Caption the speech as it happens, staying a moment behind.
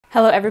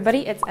Hello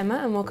everybody, it's Emma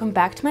and welcome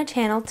back to my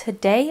channel.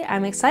 Today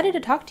I'm excited to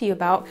talk to you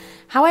about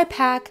how I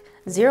pack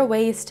zero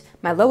waste,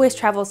 my low waste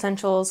travel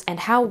essentials, and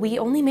how we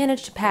only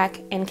manage to pack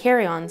in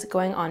carry-ons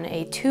going on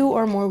a 2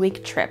 or more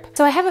week trip.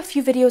 So I have a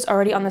few videos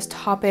already on this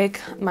topic,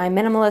 my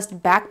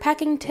minimalist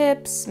backpacking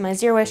tips, my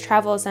zero waste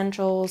travel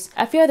essentials,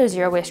 a few other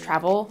zero waste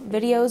travel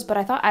videos, but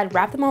I thought I'd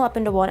wrap them all up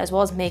into one as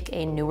well as make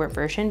a newer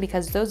version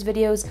because those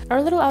videos are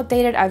a little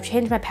outdated. I've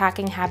changed my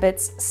packing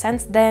habits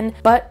since then,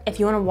 but if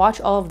you want to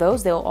watch all of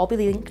those, they'll all be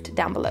linked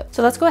down below.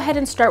 So let's go ahead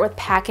and start with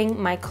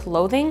packing my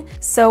clothing.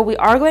 So we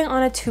are going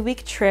on a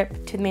 2-week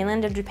trip to the mainland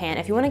of Japan.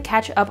 If you want to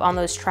catch up on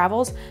those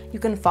travels, you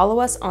can follow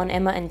us on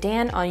Emma and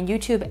Dan on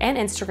YouTube and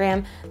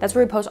Instagram. That's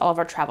where we post all of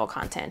our travel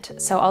content.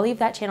 So I'll leave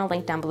that channel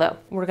linked down below.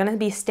 We're going to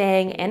be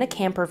staying in a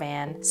camper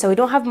van, so we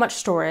don't have much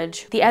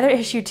storage. The other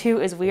issue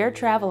too is we are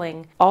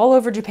traveling all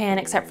over Japan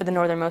except for the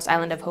northernmost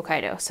island of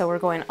Hokkaido. So we're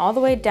going all the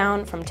way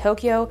down from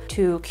Tokyo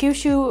to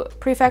Kyushu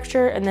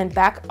Prefecture and then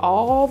back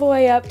all the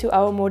way up to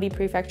Aomori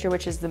Prefecture,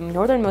 which is the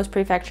northernmost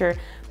prefecture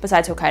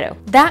besides Hokkaido.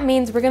 That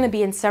means we're going to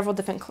be in several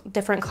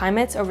different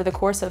climates over the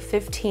course of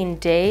 15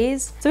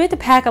 days. So we have to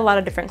pack a lot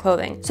of different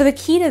clothing. So the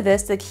key to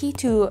this, the key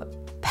to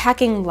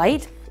packing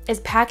light, is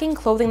packing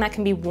clothing that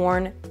can be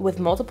worn with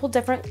multiple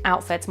different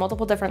outfits,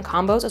 multiple different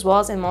combos, as well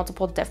as in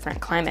multiple different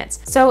climates.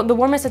 So the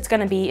warmest it's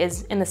gonna be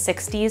is in the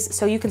 60s,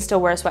 so you can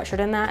still wear a sweatshirt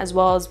in that, as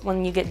well as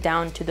when you get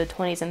down to the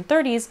 20s and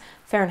 30s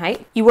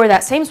Fahrenheit, you wear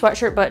that same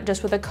sweatshirt, but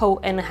just with a coat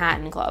and a hat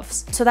and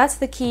gloves. So that's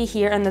the key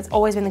here, and that's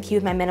always been the key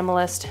with my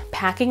minimalist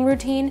packing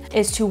routine,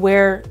 is to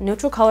wear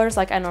neutral colors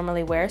like I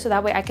normally wear. So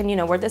that way I can,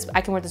 wear this, I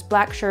can wear this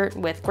black shirt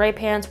with gray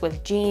pants,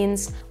 with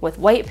jeans, with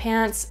white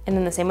pants, and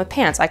then the same with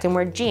pants. I can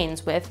wear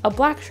jeans with a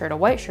black shirt, a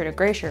white shirt, a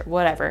gray shirt,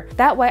 whatever.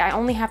 That way I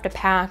only have to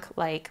pack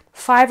like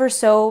 5 or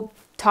so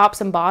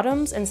tops and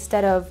bottoms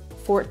instead of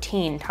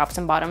 14 tops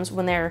and bottoms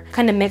when they're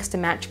kind of mixed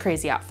and match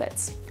crazy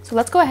outfits. So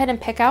let's go ahead and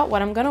pick out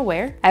what I'm gonna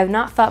wear. I have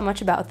not thought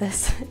much about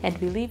this and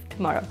we leave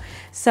tomorrow.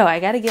 So I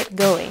gotta get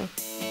going.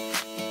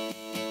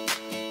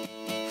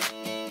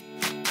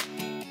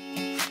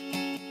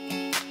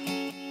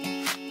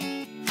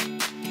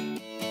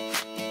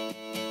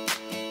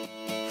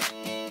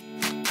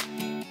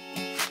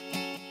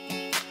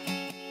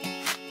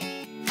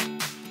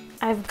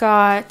 I've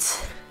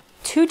got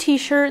 2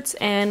 t-shirts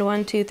and 4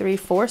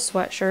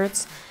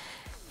 sweatshirts.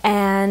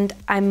 And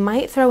I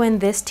might throw in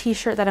this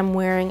t-shirt that I'm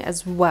wearing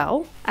as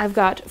well. I've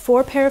got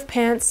 4 pair of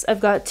pants. I've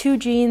got 2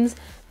 jeans.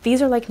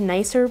 These are like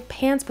nicer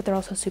pants, but they're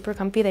also super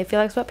comfy. They feel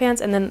like sweatpants,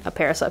 and then a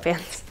pair of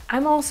sweatpants.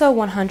 I'm also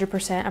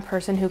 100% a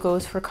person who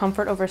goes for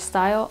comfort over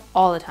style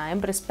all the time,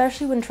 but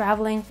especially when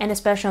traveling and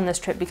especially on this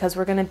trip because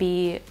we're gonna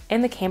be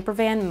in the camper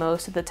van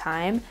most of the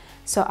time.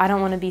 So I don't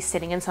want to be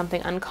sitting in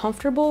something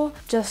uncomfortable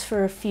just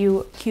for a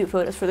few cute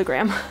photos for the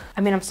gram.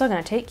 I mean, I'm still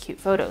gonna take cute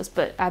photos,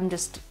 but I'm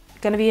just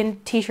gonna be in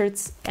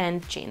t-shirts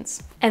and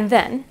jeans. And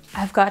then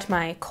I've got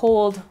my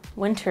cold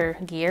winter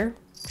gear.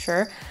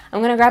 Sure,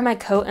 I'm gonna grab my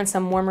coat and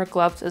some warmer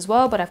gloves as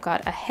well, but I've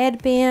got a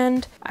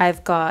headband,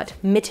 I've got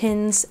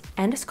mittens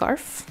and a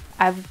scarf.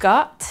 I've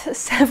got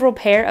several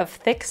pair of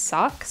thick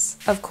socks.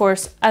 Of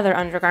course, other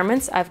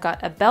undergarments. I've got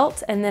a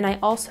belt, and then I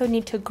also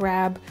need to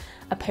grab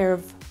a pair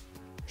of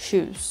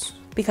shoes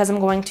because I'm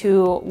going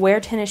to wear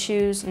tennis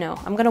shoes. No,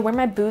 I'm gonna wear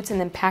my boots and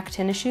then pack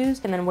tennis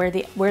shoes and then wear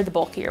the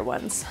bulkier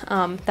ones.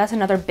 That's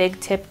another big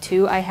tip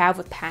too I have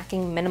with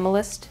packing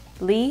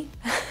minimalistly.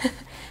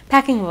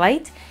 Packing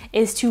light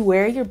is to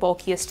wear your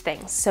bulkiest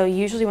things. So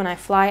usually when I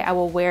fly,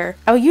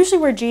 I'll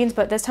usually wear jeans,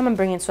 but this time I'm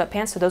bringing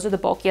sweatpants. So those are the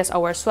bulkiest.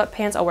 I'll wear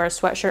sweatpants, I'll wear a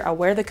sweatshirt, I'll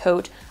wear the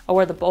coat, I'll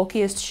wear the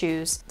bulkiest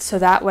shoes. So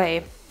that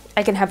way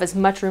I can have as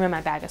much room in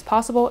my bag as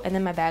possible, and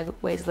then my bag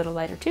weighs a little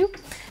lighter too.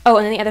 Oh,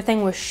 and then the other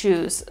thing was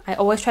shoes. I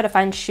always try to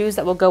find shoes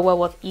that will go well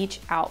with each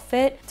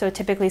outfit. So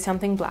typically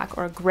something black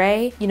or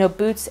gray.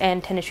 Boots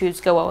and tennis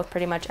shoes go well with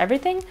pretty much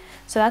everything.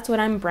 So that's what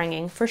I'm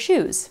bringing for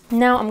shoes.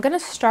 Now I'm gonna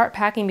start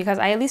packing because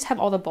I at least have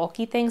all the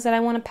bulky things that I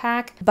wanna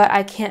pack, but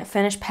I can't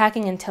finish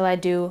packing until I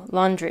do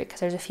laundry because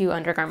there's a few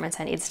undergarments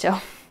I need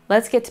still.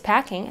 Let's get to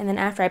packing, and then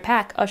after I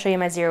pack, I'll show you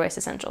my zero waste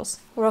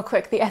essentials. Real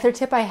quick, the other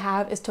tip I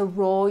have is to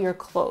roll your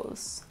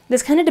clothes.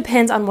 This kind of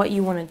depends on what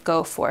you want to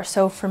go for.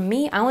 So for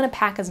me, I want to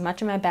pack as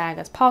much in my bag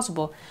as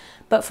possible.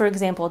 But for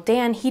example,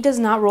 Dan, he does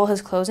not roll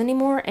his clothes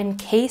anymore in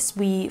case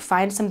we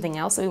find something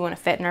else that we want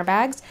to fit in our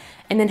bags.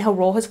 And then he'll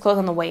roll his clothes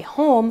on the way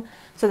home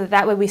so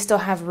that way we still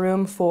have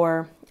room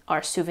for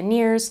our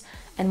souvenirs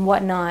and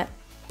whatnot,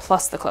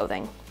 plus the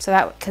clothing. So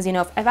that, because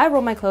if I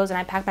roll my clothes and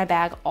I pack my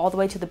bag all the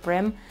way to the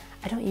brim,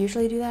 I don't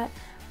usually do that,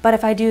 but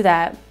if I do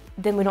that,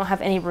 then we don't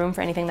have any room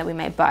for anything that we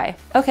might buy.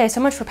 Okay, so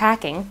much for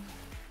packing.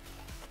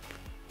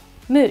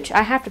 Mooch,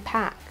 I have to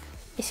pack.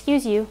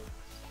 Excuse you.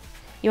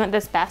 You want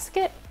this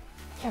basket?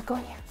 Here, go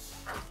in here.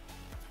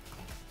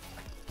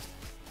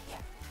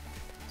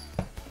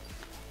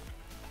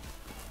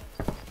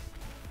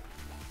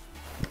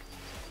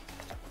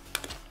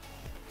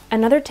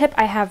 Another tip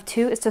I have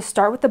too is to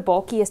start with the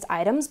bulkiest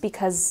items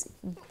because,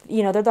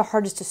 they're the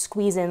hardest to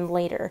squeeze in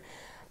later.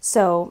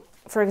 So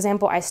for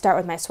example, I start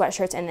with my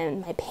sweatshirts and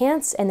then my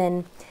pants and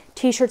then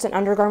t-shirts and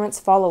undergarments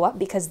follow up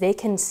because they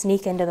can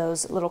sneak into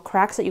those little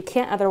cracks that you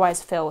can't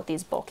otherwise fill with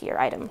these bulkier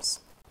items.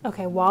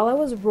 Okay, while I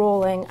was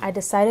rolling, I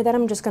decided that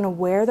I'm just gonna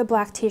wear the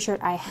black t-shirt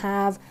I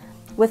have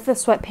with the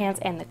sweatpants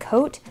and the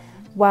coat.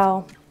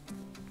 Well,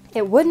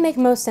 it would make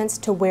most sense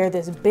to wear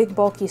this big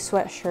bulky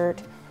sweatshirt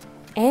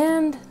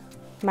and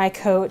my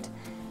coat.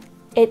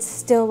 It's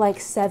still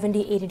like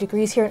 70, 80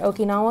 degrees here in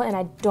Okinawa, and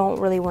I don't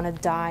really want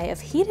to die of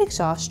heat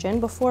exhaustion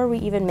before we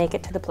even make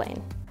it to the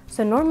plane.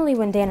 So normally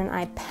when Dan and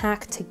I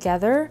pack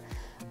together,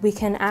 we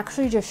can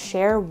actually just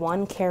share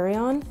one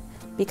carry-on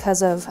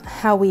because of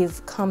how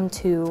we've come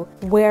to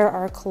wear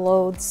our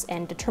clothes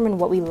and determine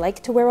what we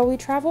like to wear while we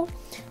travel.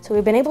 So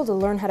we've been able to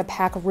learn how to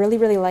pack really,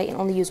 really light and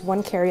only use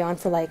one carry-on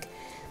for like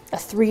a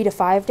 3 to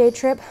 5 day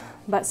trip.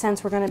 But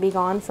since we're gonna be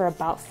gone for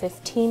about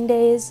 15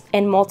 days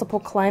in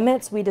multiple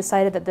climates, we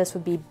decided that this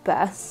would be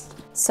best.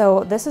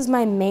 So this is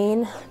my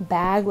main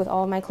bag with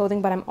all of my clothing,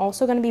 but I'm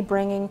also gonna be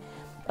bringing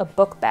a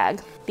book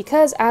bag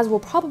because, as we'll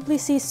probably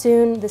see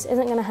soon, this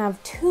isn't gonna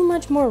have too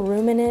much more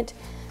room in it.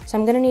 So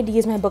I'm gonna need to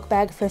use my book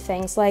bag for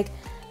things like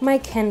my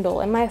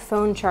Kindle and my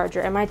phone charger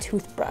and my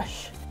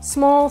toothbrush.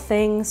 Small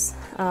things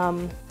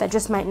that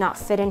just might not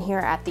fit in here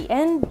at the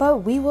end, but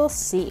we will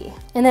see.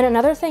 And then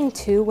another thing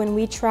too, when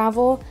we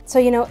travel, so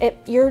you know,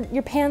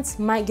 your pants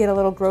might get a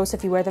little gross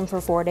if you wear them for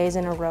 4 days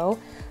in a row.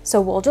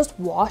 So we'll just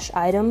wash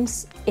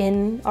items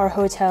in our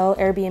hotel,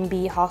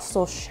 Airbnb,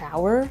 hostel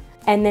shower,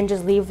 and then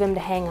just leave them to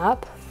hang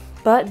up.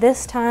 But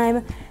this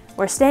time,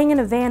 we're staying in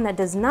a van that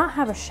does not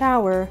have a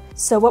shower.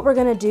 So what we're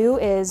gonna do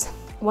is,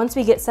 once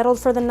we get settled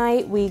for the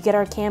night, we get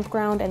our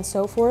campground and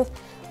so forth,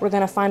 we're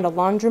gonna find a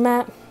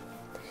laundromat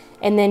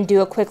and then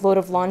do a quick load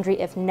of laundry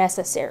if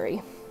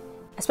necessary.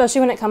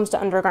 Especially when it comes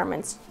to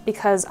undergarments,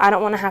 because I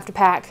don't wanna have to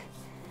pack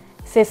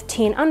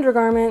 15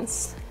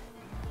 undergarments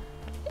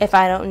if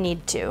I don't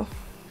need to.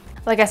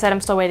 Like I said,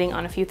 I'm still waiting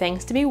on a few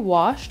things to be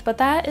washed, but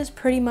that is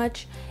pretty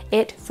much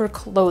it for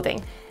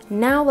clothing.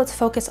 Now let's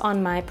focus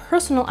on my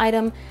personal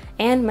item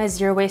and my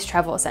zero waste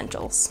travel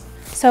essentials.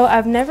 So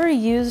I've never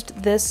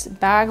used this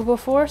bag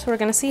before, so we're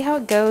gonna see how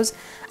it goes.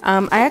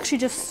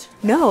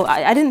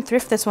 I didn't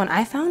thrift this one.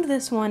 I found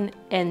this one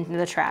in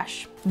the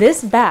trash.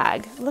 This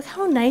bag, look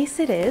how nice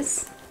it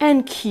is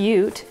and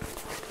cute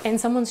in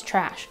someone's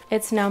trash.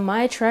 It's now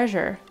my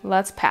treasure.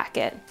 Let's pack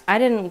it. I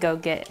didn't go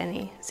get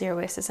any zero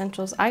waste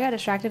essentials. I got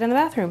distracted in the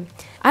bathroom.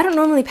 I don't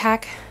normally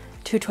pack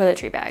 2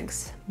 toiletry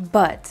bags,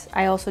 but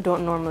I also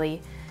don't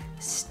normally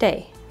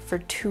stay for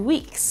 2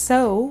 weeks.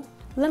 So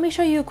let me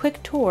show you a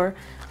quick tour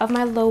of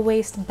my low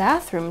waste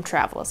bathroom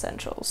travel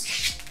essentials.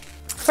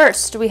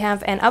 First, we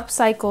have an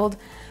upcycled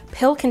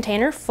pill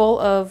container full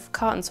of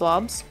cotton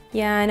swabs.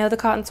 Yeah, I know the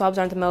cotton swabs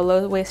aren't the most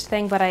low waste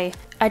thing, but I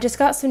just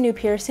got some new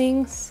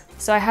piercings,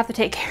 so I have to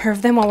take care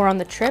of them while we're on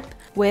the trip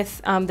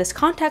with this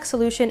contact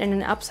solution and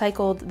an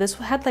upcycled, this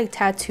had like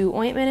tattoo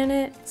ointment in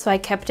it, so I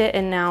kept it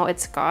and now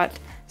it's got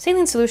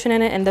saline solution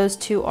in it, and those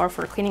two are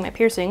for cleaning my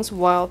piercings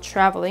while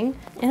traveling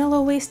in a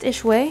low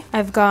waste-ish way.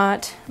 I've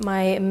got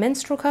my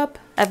menstrual cup.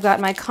 I've got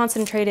my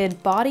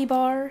concentrated body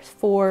bar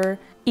for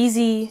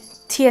easy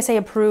TSA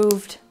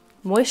approved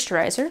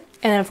moisturizer.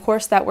 And then of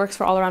course that works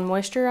for all around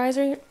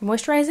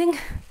moisturizing.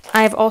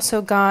 I've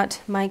also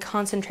got my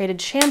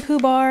concentrated shampoo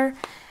bar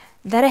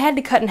that I had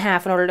to cut in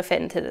half in order to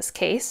fit into this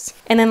case.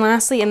 And then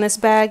lastly in this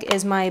bag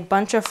is my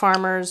Bunch of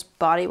Farmers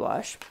body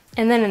wash.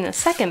 And then in the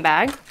second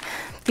bag,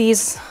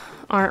 these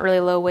aren't really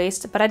low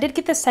waste, but I did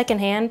get this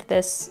secondhand,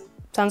 this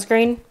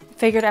sunscreen.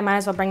 Figured I might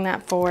as well bring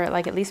that for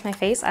like at least my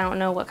face. I don't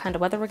know what kind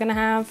of weather we're gonna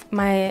have.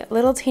 My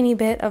little teeny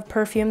bit of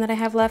perfume that I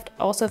have left.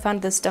 Also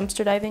found this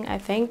dumpster diving, I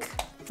think.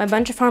 My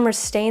Bunch of Farmers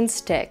stain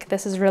stick.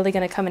 This is really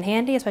gonna come in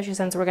handy, especially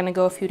since we're gonna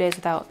go a few days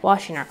without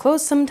washing our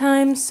clothes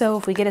sometimes. So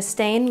if we get a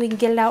stain, we can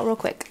get it out real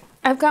quick.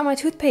 I've got my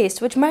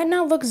toothpaste, which might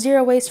not look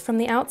zero waste from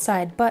the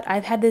outside, but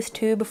I've had this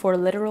tube for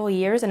literal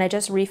years and I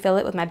just refill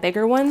it with my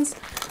bigger ones.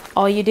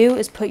 All you do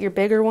is put your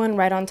bigger one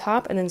right on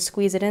top and then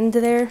squeeze it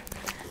into there.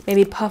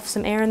 Maybe puff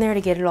some air in there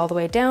to get it all the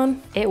way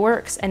down. It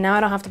works, and now I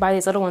don't have to buy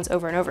these little ones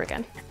over and over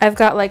again. I've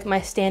got like my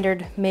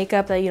standard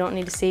makeup that you don't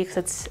need to see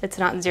because it's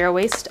not zero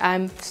waste.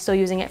 I'm still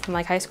using it from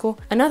like high school.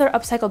 Another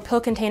upcycled pill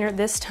container,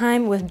 this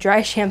time with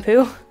dry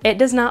shampoo. It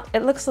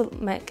looks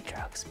like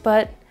drugs,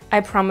 but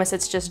I promise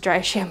it's just dry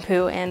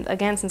shampoo. And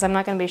again, since I'm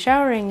not gonna be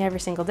showering every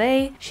single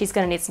day, she's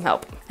gonna need some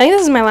help. I think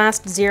this is my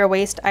last zero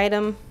waste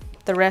item.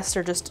 The rest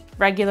are just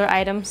regular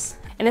items.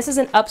 And this is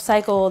an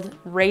upcycled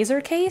razor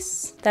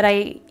case that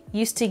I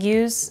used to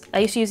use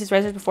these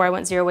razors before I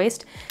went zero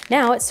waste.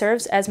 Now it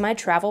serves as my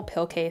travel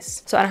pill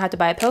case. So I don't have to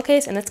buy a pill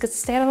case and this gets to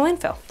stay out of the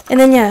landfill. And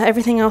then yeah,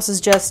 everything else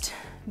is just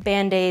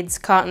Band-Aids,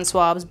 cotton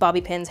swabs,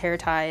 bobby pins, hair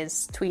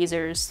ties,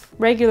 tweezers,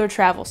 regular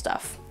travel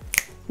stuff.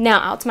 Now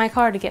out to my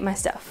car to get my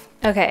stuff.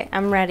 Okay,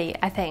 I'm ready,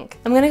 I think.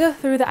 I'm gonna go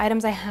through the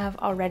items I have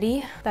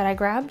already that I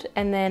grabbed,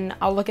 and then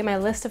I'll look at my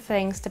list of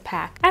things to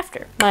pack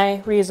after.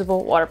 My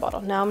reusable water bottle.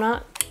 Now, I'm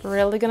not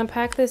really gonna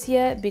pack this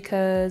yet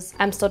because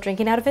I'm still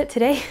drinking out of it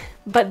today,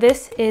 but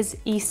this is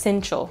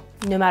essential.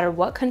 No matter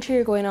what country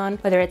you're going on,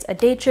 whether it's a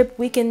day trip,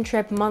 weekend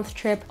trip, month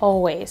trip,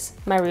 always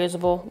my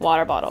reusable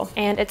water bottle.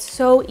 And it's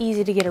so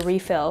easy to get a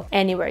refill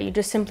anywhere. You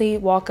just simply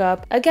walk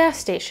up a gas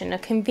station, a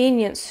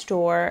convenience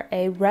store,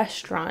 a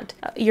restaurant,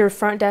 your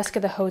front desk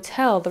of the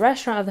hotel, the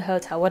restaurant of the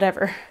hotel,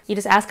 whatever. You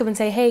just ask them and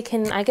say, hey,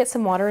 can I get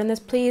some water in this,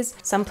 please?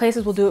 Some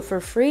places will do it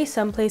for free.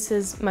 Some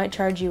places might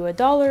charge you $1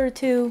 or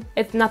 $2.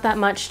 It's not that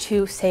much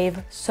to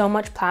save so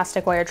much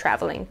plastic while you're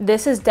traveling.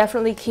 This is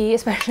definitely key,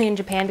 especially in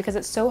Japan, because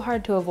it's so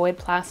hard to avoid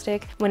plastic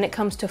when it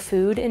comes to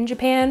food in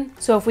Japan.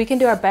 So if we can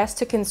do our best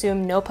to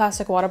consume no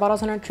plastic water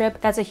bottles on our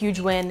trip, that's a huge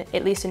win,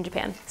 at least in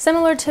Japan.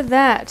 Similar to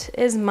that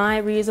is my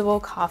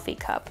reusable coffee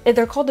cup.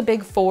 They're called the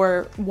big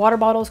four: water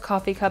bottles,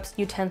 coffee cups,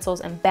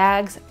 utensils, and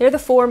bags. They're the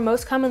 4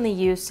 most commonly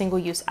used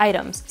single-use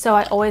items. So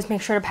I always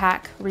make sure to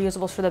pack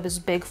reusables for those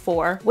big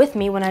 4 with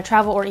me when I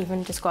travel or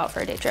even just go out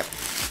for a day trip.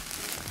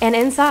 And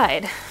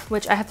inside,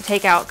 which I have to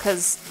take out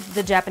because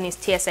the Japanese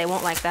TSA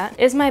won't like that,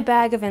 is my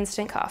bag of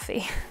instant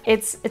coffee.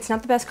 It's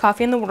not the best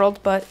coffee in the world,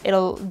 but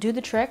it'll do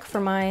the trick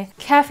for my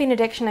caffeine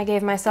addiction I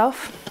gave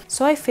myself.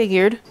 So I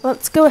figured,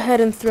 let's go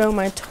ahead and throw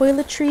my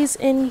toiletries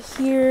in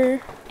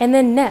here. And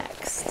then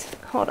next,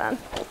 hold on.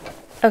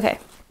 Okay,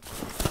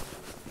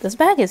 this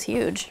bag is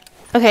huge.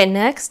 Okay,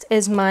 next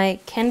is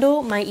my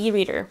Kindle, my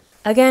e-reader.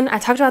 Again, I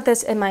talked about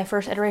this in my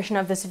first iteration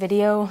of this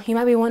video. You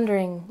might be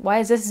wondering, why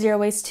is this zero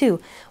waste too?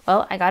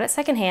 Well, I got it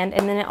secondhand,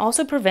 and then it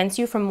also prevents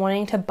you from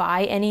wanting to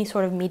buy any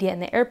sort of media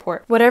in the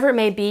airport. Whatever it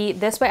may be,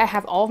 this way I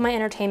have all of my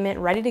entertainment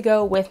ready to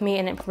go with me,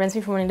 and it prevents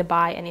me from wanting to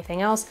buy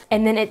anything else.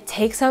 And then it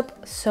takes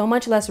up so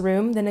much less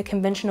room than a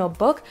conventional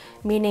book,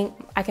 meaning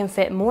I can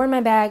fit more in my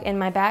bag, and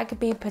my bag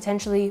could be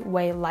potentially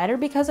way lighter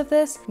because of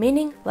this,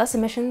 meaning less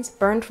emissions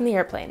burned from the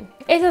airplane.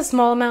 It's a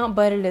small amount,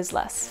 but it is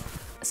less.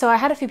 So I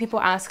had a few people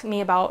ask me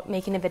about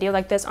making a video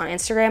like this on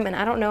Instagram, and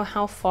I don't know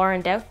how far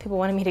in depth people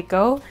wanted me to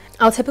go.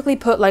 I'll typically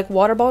put like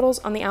water bottles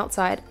on the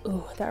outside.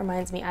 Ooh, that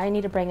reminds me, I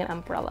need to bring an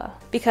umbrella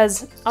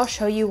because I'll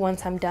show you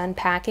once I'm done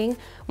packing.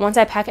 Once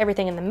I pack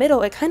everything in the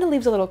middle, it kind of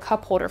leaves a little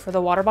cup holder for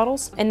the water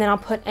bottles, and then I'll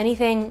put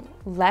anything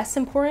less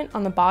important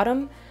on the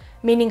bottom,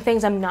 meaning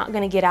things I'm not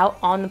gonna get out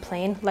on the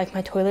plane, like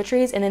my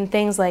toiletries, and then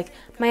things like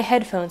my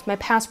headphones, my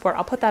passport,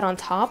 I'll put that on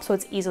top so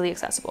it's easily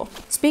accessible.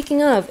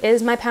 Speaking of,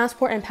 is my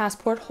passport and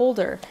passport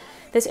holder.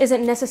 This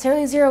isn't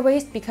necessarily zero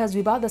waste because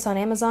we bought this on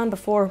Amazon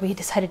before we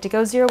decided to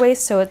go zero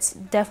waste, so it's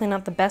definitely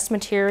not the best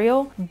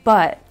material,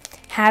 but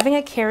having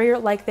a carrier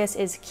like this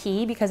is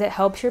key because it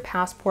helps your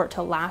passport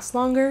to last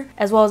longer,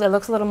 as well as it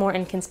looks a little more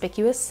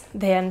inconspicuous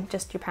than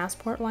just your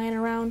passport lying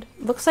around.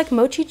 Looks like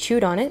Mochi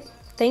chewed on it.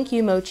 Thank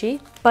you,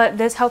 Mochi. But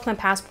this helps my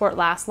passport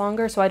last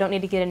longer, so I don't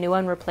need to get a new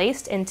one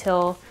replaced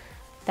until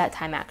that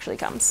time actually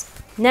comes.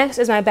 Next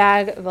is my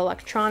bag of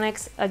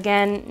electronics.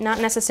 Again, not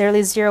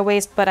necessarily zero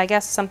waste, but I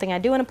guess something I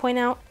do want to point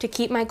out. To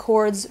keep my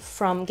cords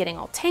from getting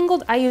all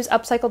tangled, I use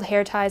upcycled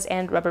hair ties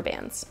and rubber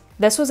bands.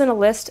 This was in a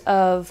list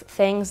of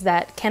things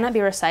that cannot be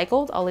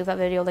recycled. I'll leave that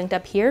video linked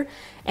up here.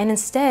 And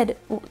instead,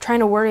 trying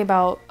to worry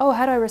about, oh,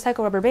 how do I recycle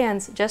rubber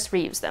bands? Just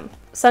reuse them.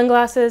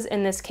 Sunglasses,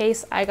 in this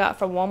case, I got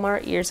from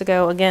Walmart years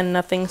ago. Again,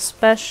 nothing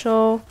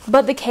special.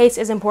 But the case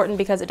is important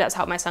because it does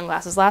help my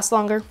sunglasses last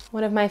longer.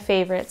 One of my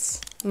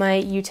favorites, my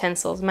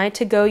utensils, my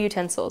to-go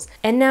utensils.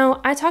 And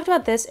now, I talked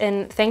about this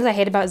in things I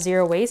hate about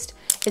zero waste,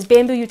 is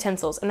bamboo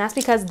utensils. And that's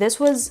because this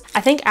was,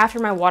 I think after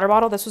my water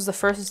bottle, this was the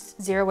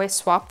first zero waste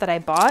swap that I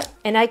bought.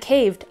 And I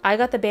caved. I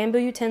got the bamboo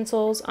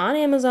utensils on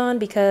Amazon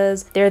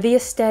because they're the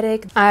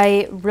aesthetic.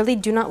 I really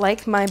do not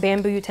like my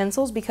bamboo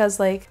utensils because,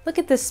 like, look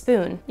at this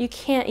spoon. You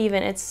can't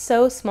even, it's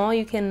so small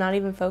you cannot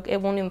even focus,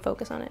 it won't even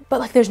focus on it. But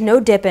like, there's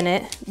no dip in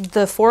it.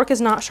 The fork is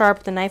not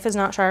sharp, the knife is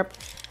not sharp.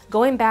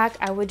 Going back,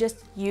 I would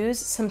just use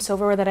some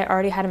silverware that I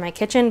already had in my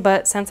kitchen,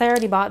 but since I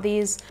already bought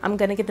these, I'm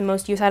gonna get the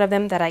most use out of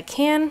them that I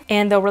can,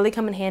 and they'll really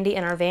come in handy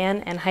in our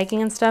van and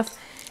hiking and stuff.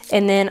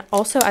 And then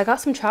also I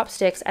got some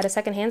chopsticks at a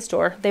secondhand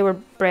store. They were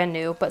brand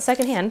new, but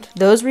secondhand.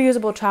 Those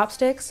reusable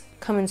chopsticks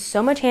come in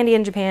so much handy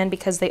in Japan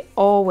because they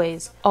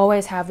always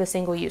have the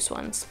single-use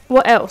ones.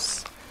 What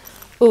else?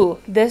 Ooh,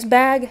 this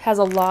bag has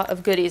a lot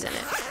of goodies in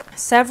it.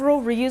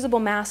 Several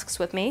reusable masks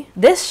with me.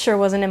 This sure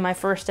wasn't in my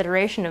first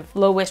iteration of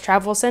low-waste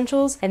travel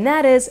essentials, and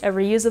that is a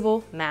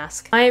reusable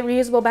mask. My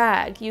reusable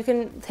bag. You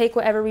can take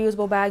whatever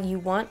reusable bag you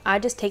want. I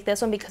just take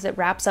this one because it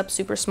wraps up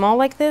super small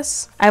like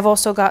this. I've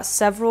also got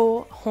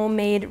several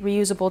homemade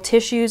reusable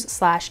tissues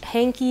 /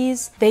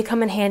 hankies. They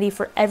come in handy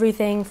for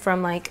everything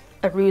from like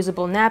a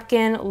reusable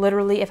napkin,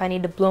 literally if I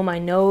need to blow my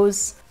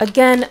nose.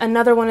 Again,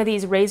 another one of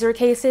these razor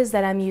cases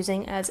that I'm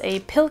using as a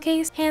pill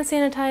case, hand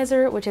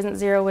sanitizer, which isn't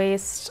zero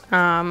waste,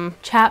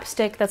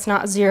 chapstick that's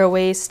not zero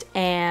waste,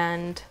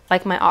 and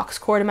like my aux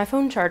cord and my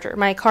phone charger,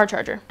 my car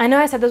charger. I know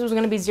I said this was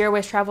gonna be zero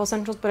waste travel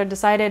essentials, but I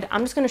decided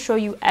I'm just gonna show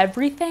you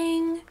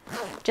everything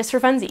just for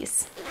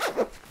funsies.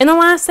 And the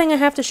last thing I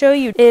have to show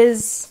you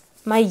is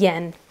my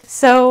yen.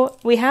 So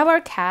we have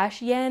our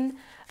cash yen,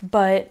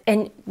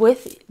 and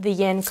with the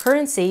yen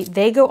currency,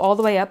 they go all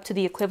the way up to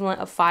the equivalent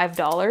of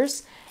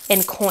 $5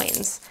 in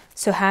coins.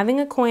 So having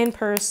a coin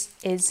purse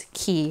is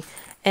key.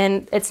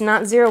 And it's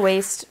not zero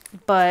waste,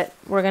 but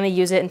we're gonna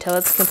use it until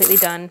it's completely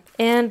done.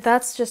 And I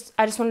just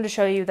wanted to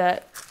show you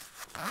that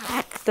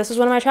this is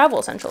one of my travel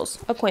essentials,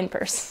 a coin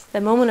purse.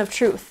 The moment of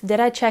truth. Did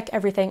I check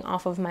everything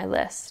off of my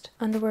list?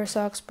 Underwear,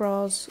 socks,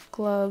 bras,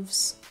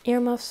 gloves,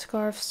 earmuffs,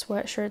 scarves,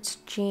 sweatshirts,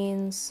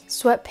 jeans,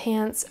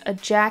 sweatpants, a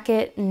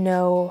jacket.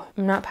 No,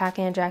 I'm not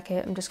packing a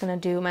jacket. I'm just gonna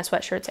do my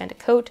sweatshirts and a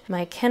coat,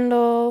 my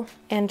Kindle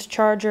and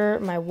charger,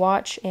 my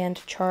watch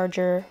and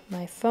charger,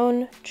 my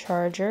phone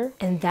charger,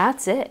 and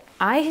that's it.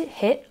 I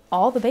hit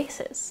all the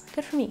bases.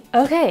 Good for me.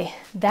 Okay,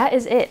 that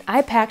is it.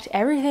 I packed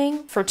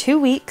everything for 2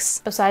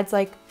 weeks, besides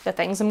like the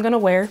things I'm gonna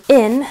wear,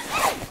 in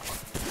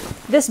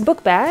this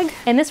book bag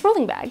and this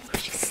rolling bag.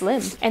 She's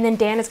slim. And then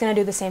Dan is gonna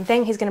do the same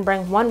thing. He's gonna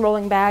bring one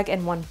rolling bag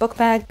and one book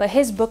bag, but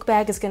his book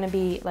bag is gonna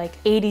be like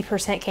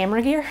 80%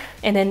 camera gear.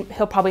 And then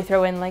he'll probably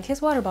throw in like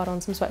his water bottle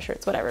and some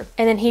sweatshirts, whatever.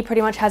 And then he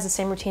pretty much has the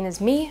same routine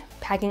as me,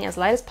 packing as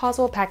light as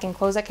possible, packing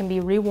clothes that can be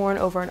reworn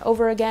over and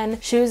over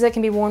again, shoes that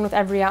can be worn with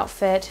every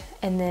outfit,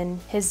 and then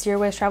his zero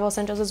waste travel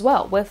essentials as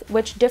well,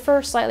 which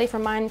differ slightly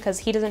from mine because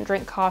he doesn't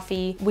drink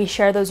coffee. We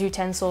share those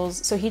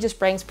utensils, so he just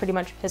brings pretty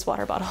much his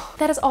water bottle.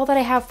 That is all that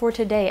I have for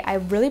today.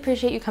 I really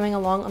appreciate you coming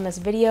along on this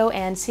video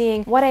and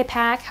seeing what I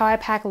pack, how I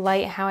pack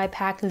light, how I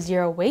pack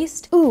zero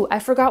waste. Ooh, I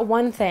forgot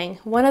one thing.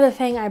 One other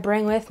thing I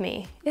bring with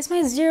me is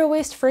my zero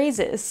waste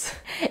phrases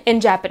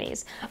in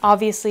Japanese.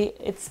 Obviously,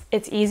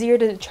 it's easier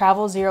to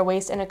travel zero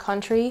waste in a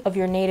country of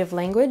your native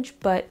language,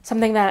 but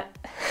something that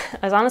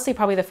is honestly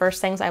probably the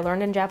first things I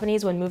learned in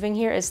Japanese when moving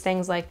here is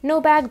things like,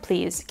 no bag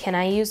please, can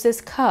I use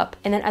this cup?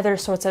 And then other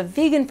sorts of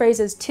vegan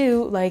phrases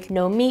too, like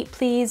no meat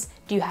please,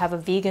 do you have a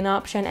vegan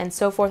option, and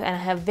so forth. And I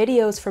have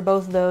videos for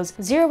both of those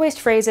zero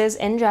waste phrases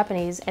in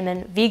Japanese and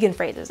then vegan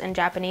phrases in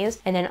Japanese.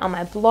 And then on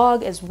my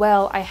blog as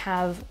well, I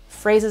have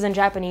phrases in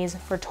Japanese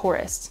for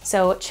tourists.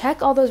 So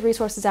check all those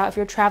resources out if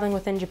you're traveling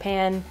within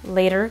Japan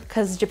later,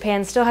 because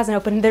Japan still hasn't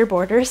opened their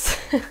borders.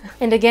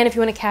 And again, if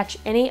you want to catch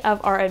any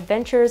of our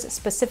adventures,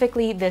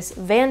 specifically this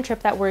van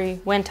trip that we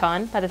went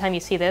on by the time you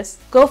see this,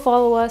 go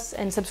follow us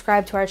and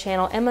subscribe to our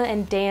channel, Emma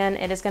and Dan.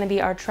 It is going to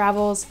be our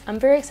travels. I'm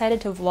very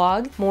excited to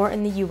vlog more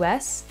in the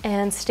US,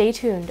 and stay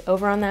tuned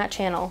over on that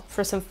channel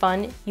for some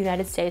fun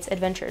United States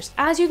adventures.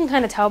 As you can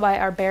kind of tell by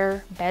our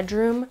bare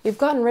bedroom, we've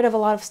gotten rid of a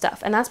lot of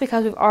stuff, and that's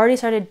because we've already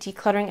started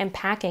decluttering and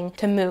packing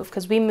to move,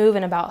 because we move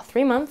in about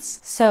 3 months.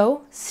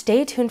 So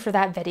stay tuned for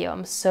that video.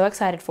 I'm so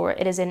excited for it.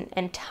 It is an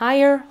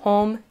entire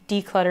home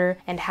declutter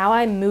and how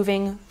I'm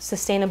moving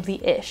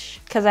sustainably-ish,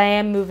 because I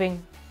am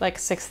moving like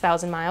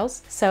 6,000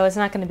 miles. So it's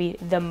not gonna be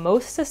the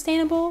most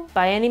sustainable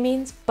by any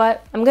means,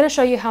 but I'm gonna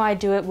show you how I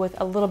do it with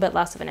a little bit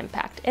less of an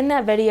impact. In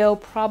that video,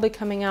 probably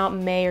coming out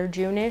May or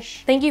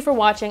June-ish. Thank you for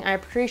watching. I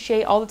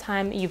appreciate all the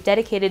time you've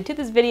dedicated to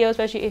this video,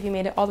 especially if you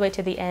made it all the way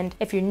to the end.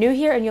 If you're new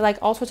here and you like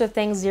all sorts of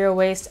things zero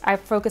waste, I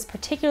focus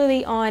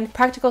particularly on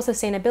practical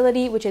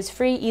sustainability, which is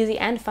free, easy,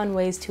 and fun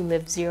ways to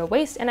live zero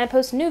waste. And I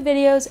post new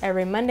videos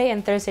every Monday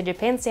and Thursday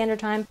Japan Standard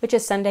Time, which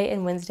is Sunday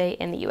and Wednesday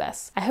in the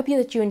US. I hope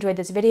that you enjoyed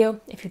this video.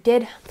 If you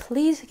did,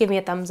 please give me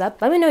a thumbs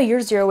up. Let me know your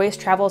zero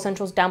waste travel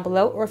essentials down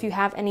below, or if you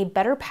have any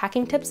better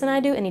packing tips than I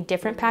do, any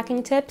different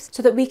packing tips,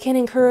 so that we can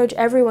encourage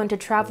everyone to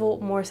travel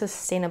more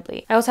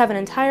sustainably. I also have an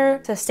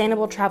entire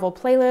sustainable travel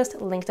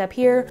playlist linked up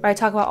here, where I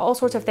talk about all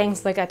sorts of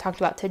things like I talked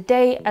about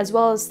today, as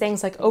well as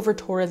things like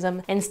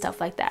over-tourism and stuff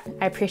like that.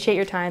 I appreciate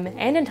your time,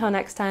 and until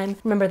next time,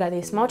 remember that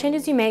these small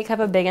changes you make have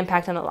a big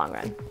impact in the long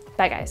run.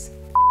 Bye guys.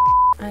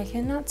 I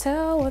cannot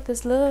tell what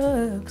this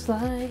looks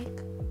like.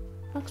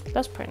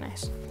 That's pretty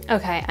nice.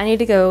 Okay, I need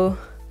to go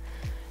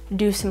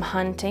do some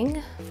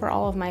hunting for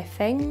all of my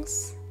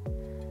things.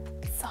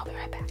 So I'll be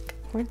right back.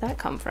 Where'd that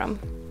come from?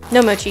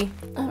 No mochi.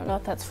 I don't know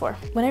what that's for.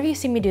 Whenever you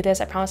see me do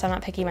this, I promise I'm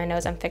not picking my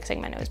nose. I'm fixing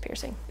my nose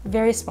piercing.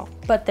 Very small,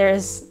 but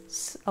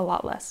there's a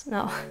lot less.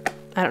 No,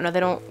 I don't know.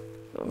 They don't.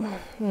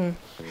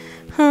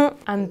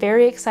 I'm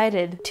very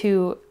excited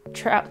to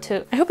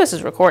I hope this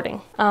is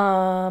recording.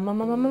 I'm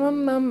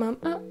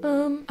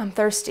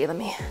thirsty.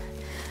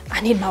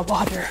 I need my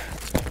water.